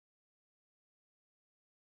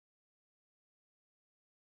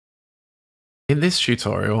In this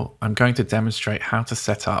tutorial, I'm going to demonstrate how to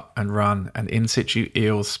set up and run an in-situ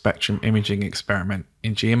EELS spectrum imaging experiment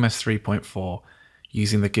in GMS 3.4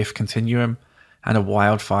 using the GIF Continuum and a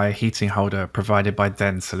wildfire heating holder provided by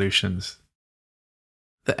Den Solutions.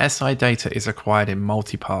 The SI data is acquired in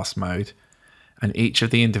multi-pass mode, and each of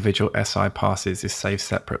the individual SI passes is saved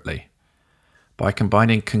separately. By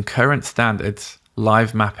combining concurrent standards,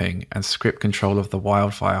 live mapping, and script control of the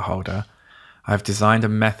wildfire holder, I've designed a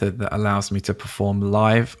method that allows me to perform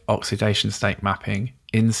live oxidation state mapping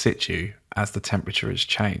in situ as the temperature is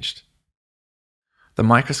changed. The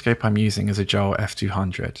microscope I'm using is a Joule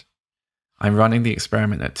F200. I'm running the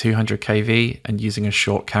experiment at 200 kV and using a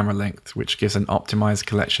short camera length, which gives an optimized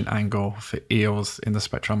collection angle for EELS in the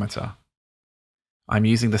spectrometer. I'm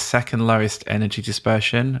using the second lowest energy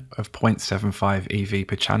dispersion of 0.75 EV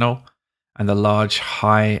per channel and the large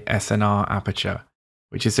high SNR aperture,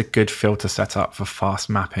 which is a good filter setup for fast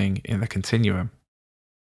mapping in the continuum.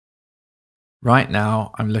 Right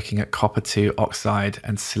now, I'm looking at copper-2 oxide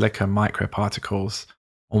and silica microparticles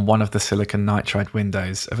on one of the silicon nitride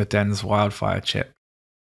windows of a DENS wildfire chip.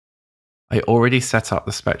 I already set up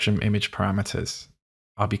the spectrum image parameters.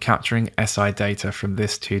 I'll be capturing SI data from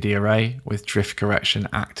this 2D array with drift correction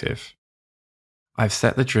active. I've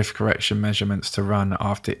set the drift correction measurements to run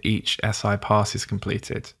after each SI pass is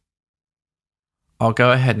completed. I'll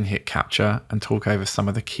go ahead and hit capture and talk over some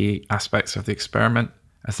of the key aspects of the experiment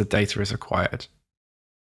as the data is acquired.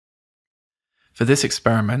 For this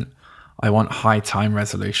experiment, I want high time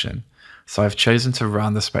resolution, so I've chosen to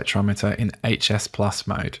run the spectrometer in HS Plus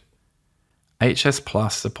mode. HS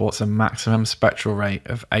Plus supports a maximum spectral rate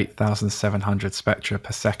of 8,700 spectra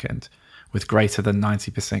per second with greater than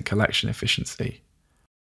 90% collection efficiency.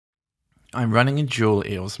 I'm running in dual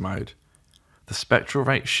EELS mode. The spectral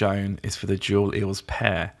rate shown is for the dual EELS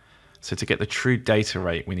pair, so to get the true data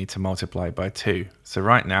rate we need to multiply by 2. So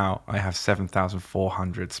right now I have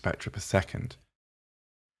 7,400 spectra per second.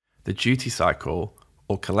 The duty cycle,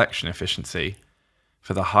 or collection efficiency,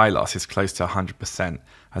 for the high loss is close to 100%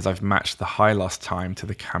 as I've matched the high loss time to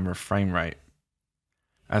the camera frame rate.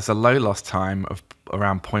 As the low loss time of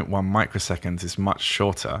around 0.1 microseconds is much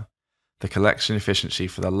shorter, the collection efficiency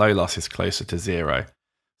for the low loss is closer to 0.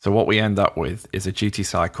 So what we end up with is a duty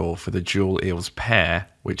cycle for the dual EELS pair,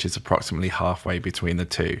 which is approximately halfway between the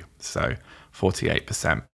two, so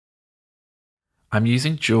 48%. I'm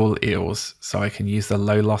using dual EELS so I can use the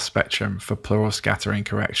low loss spectrum for pleural scattering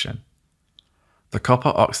correction. The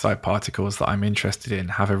copper oxide particles that I'm interested in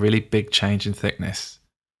have a really big change in thickness.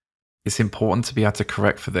 It's important to be able to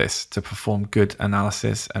correct for this to perform good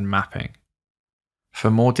analysis and mapping. For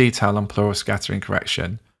more detail on pleural scattering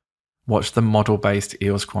correction, watch the model-based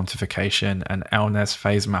EELS quantification and LNES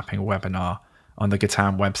phase mapping webinar on the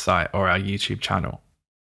Gatan website or our YouTube channel.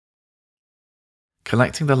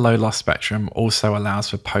 Collecting the low-loss spectrum also allows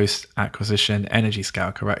for post-acquisition energy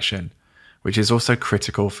scale correction, which is also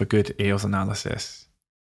critical for good EELS analysis.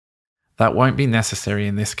 That won't be necessary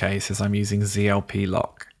in this case as I'm using ZLP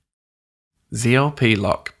lock. ZLP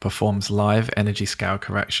lock performs live energy scale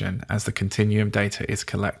correction as the continuum data is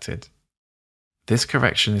collected. This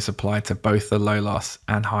correction is applied to both the low loss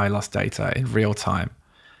and high loss data in real time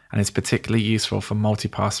and is particularly useful for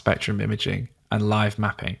multipass spectrum imaging and live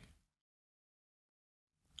mapping.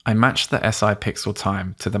 I matched the SI pixel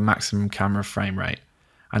time to the maximum camera frame rate,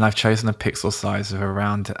 and I've chosen a pixel size of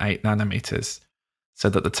around 8 nanometers so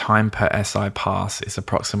that the time per SI pass is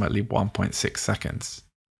approximately 1.6 seconds.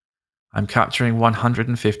 I'm capturing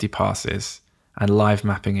 150 passes and live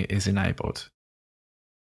mapping is enabled.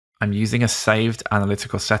 I'm using a saved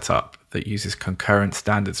analytical setup that uses concurrent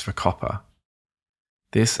standards for copper.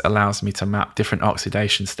 This allows me to map different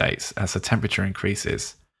oxidation states as the temperature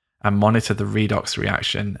increases and monitor the redox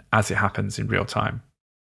reaction as it happens in real time.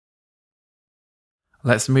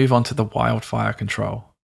 Let's move on to the wildfire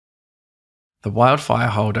control. The wildfire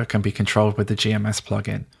holder can be controlled with the GMS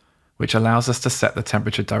plugin, which allows us to set the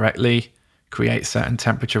temperature directly, create certain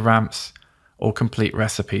temperature ramps, or complete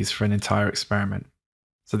recipes for an entire experiment.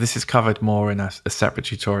 So this is covered more in a separate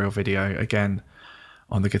tutorial video, again,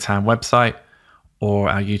 on the Gatan website or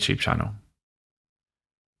our YouTube channel.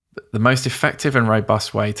 The most effective and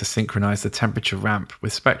robust way to synchronize the temperature ramp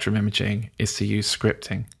with spectrum imaging is to use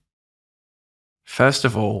scripting. First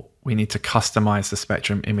of all, we need to customize the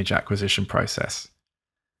spectrum image acquisition process.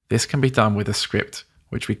 This can be done with a script,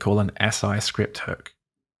 which we call an SI script hook.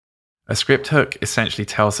 A script hook essentially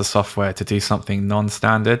tells the software to do something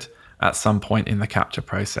non-standard at some point in the capture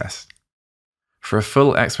process. For a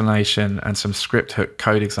full explanation and some script hook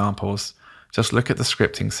code examples, just look at the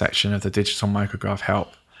scripting section of the Digital Micrograph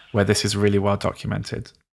help, where this is really well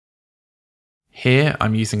documented. Here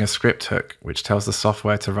I'm using a script hook which tells the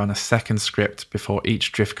software to run a second script before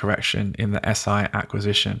each drift correction in the SI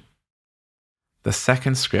acquisition. The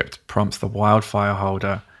second script prompts the wildfire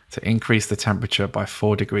holder to increase the temperature by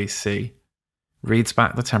 4 degrees C, reads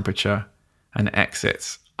back the temperature, and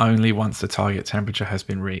exits only once the target temperature has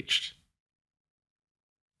been reached.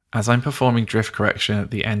 As I'm performing drift correction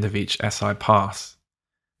at the end of each SI pass,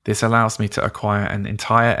 this allows me to acquire an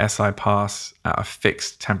entire SI pass at a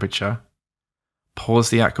fixed temperature, pause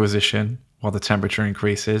the acquisition while the temperature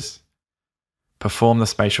increases, perform the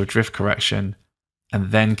spatial drift correction,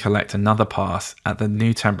 and then collect another pass at the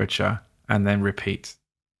new temperature and then repeat.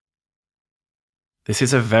 This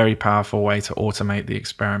is a very powerful way to automate the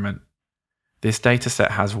experiment. This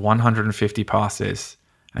dataset has 150 passes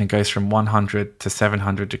and goes from 100 to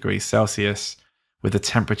 700 degrees Celsius with a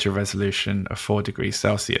temperature resolution of 4 degrees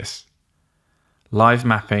Celsius. Live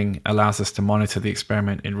mapping allows us to monitor the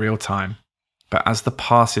experiment in real time, but as the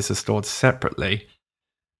passes are stored separately,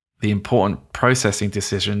 the important processing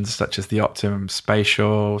decisions such as the optimum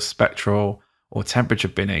spatial, spectral, or temperature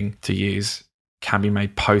binning to use can be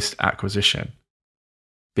made post-acquisition.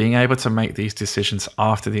 Being able to make these decisions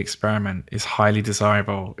after the experiment is highly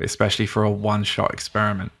desirable, especially for a one-shot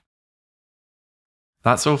experiment.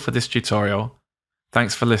 That's all for this tutorial.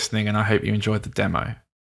 Thanks for listening, and I hope you enjoyed the demo.